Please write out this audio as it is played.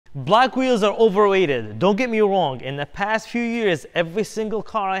Black wheels are overrated. Don't get me wrong, in the past few years, every single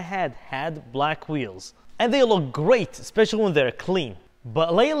car I had black wheels. And they look great, especially when they're clean.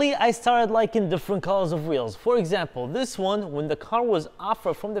 But lately, I started liking different colors of wheels. For example, this one, when the car was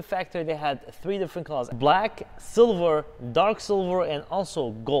offered from the factory, they had 3 different colors: black, silver, dark silver, and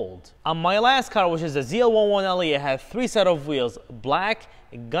also gold. On my last car, which is the ZL11LE, I had 3 sets of wheels: black,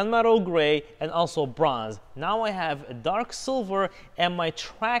 gunmetal gray, and also bronze. Now I have dark silver, and my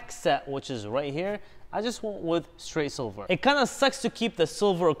track set, which is right here, I just went with straight silver. It kind of sucks to keep the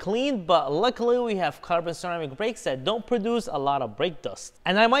silver clean, but luckily we have carbon ceramic brakes that don't produce a lot of brake dust.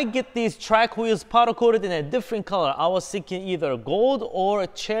 And I might get these track wheels powder coated in a different color. I was thinking either gold or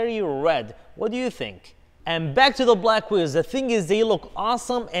cherry red. What do you think? And back to the black wheels. The thing is, they look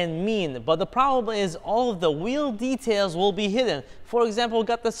awesome and mean, but the problem is all of the wheel details will be hidden. For example, we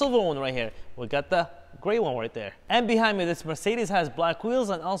got the silver one right here. We got the gray one right there. And behind me, this Mercedes has black wheels,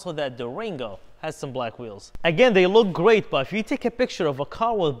 and also that Durango has some black wheels. Again, they look great, but if you take a picture of a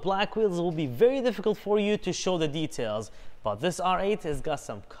car with black wheels, it will be very difficult for you to show the details. But this R8 has got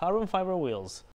some carbon fiber wheels.